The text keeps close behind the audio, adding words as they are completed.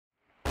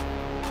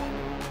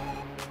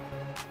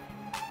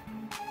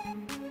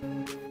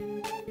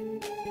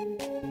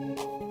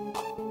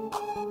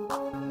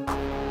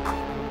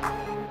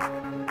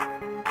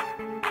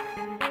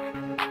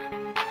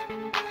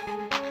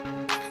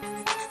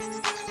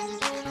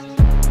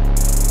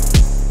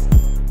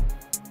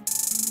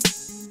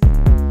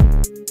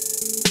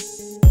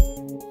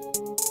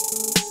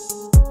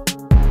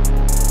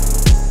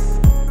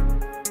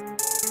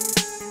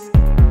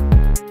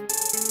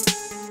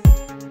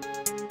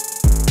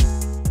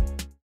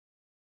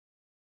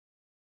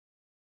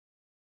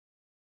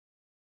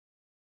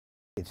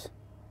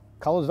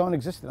Colors don't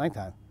exist at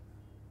nighttime.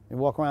 You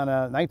walk around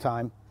at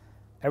nighttime,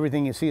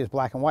 everything you see is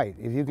black and white.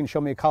 If you can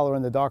show me a color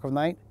in the dark of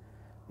night,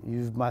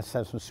 you must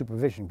have some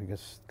supervision,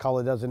 because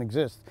color doesn't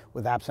exist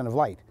with absent of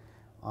light.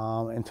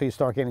 Until you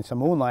start getting some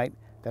moonlight,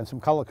 then some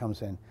color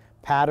comes in.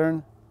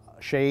 Pattern,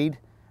 shade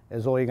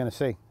is all you're going to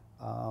see.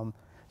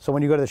 So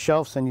when you go to the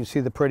shelves and you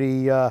see the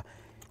pretty,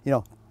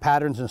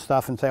 patterns and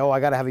stuff, and say, oh, I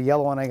got to have a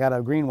yellow one, I got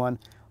a green one,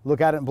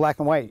 look at it in black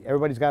and white.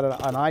 Everybody's got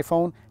an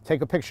iPhone.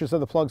 Take pictures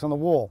of the plugs on the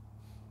wall,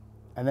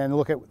 and then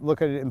look at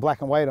it in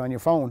black and white on your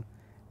phone,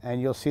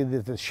 and you'll see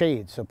the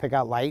shades. So pick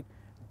out light,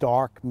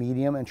 dark,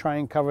 medium, and try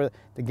and cover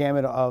the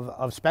gamut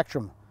of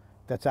spectrum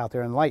that's out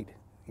there in light.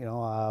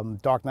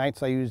 Dark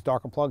nights I use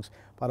darker plugs,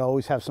 but I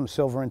always have some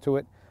silver into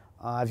it.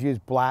 I've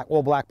used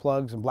all black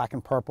plugs and black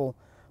and purple.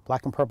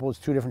 Black and purple is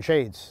 2 different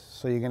shades,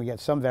 so you're going to get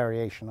some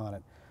variation on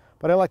it.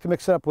 But I like to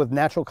mix it up with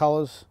natural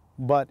colors,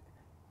 but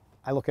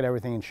I look at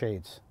everything in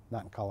shades,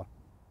 not in color.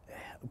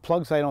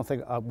 Plugs I don't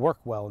think work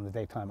well in the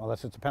daytime,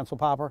 unless it's a pencil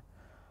popper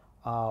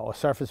or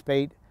surface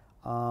bait.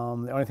 The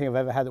only thing I've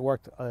ever had that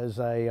worked is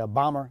a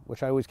bomber,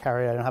 which I always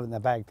carry. I don't have it in the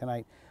bag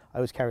tonight. I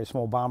always carry a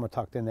small bomber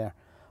tucked in there,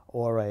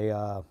 or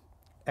a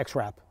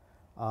X-Wrap.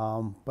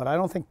 But I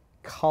don't think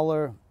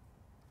color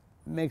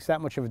makes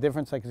that much of a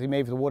difference. Like, maybe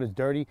if the water's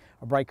dirty,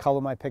 a bright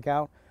color might pick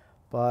out.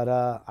 But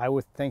I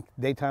would think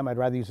daytime, I'd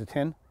rather use a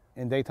tin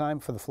in daytime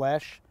for the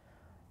flash,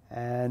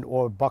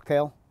 or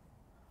bucktail.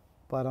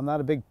 But I'm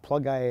not a big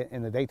plug guy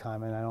in the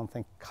daytime, and I don't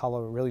think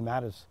color really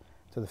matters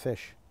to the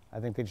fish. I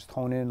think they just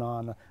hone in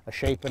on a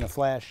shape and a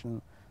flash,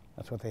 and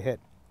that's what they hit.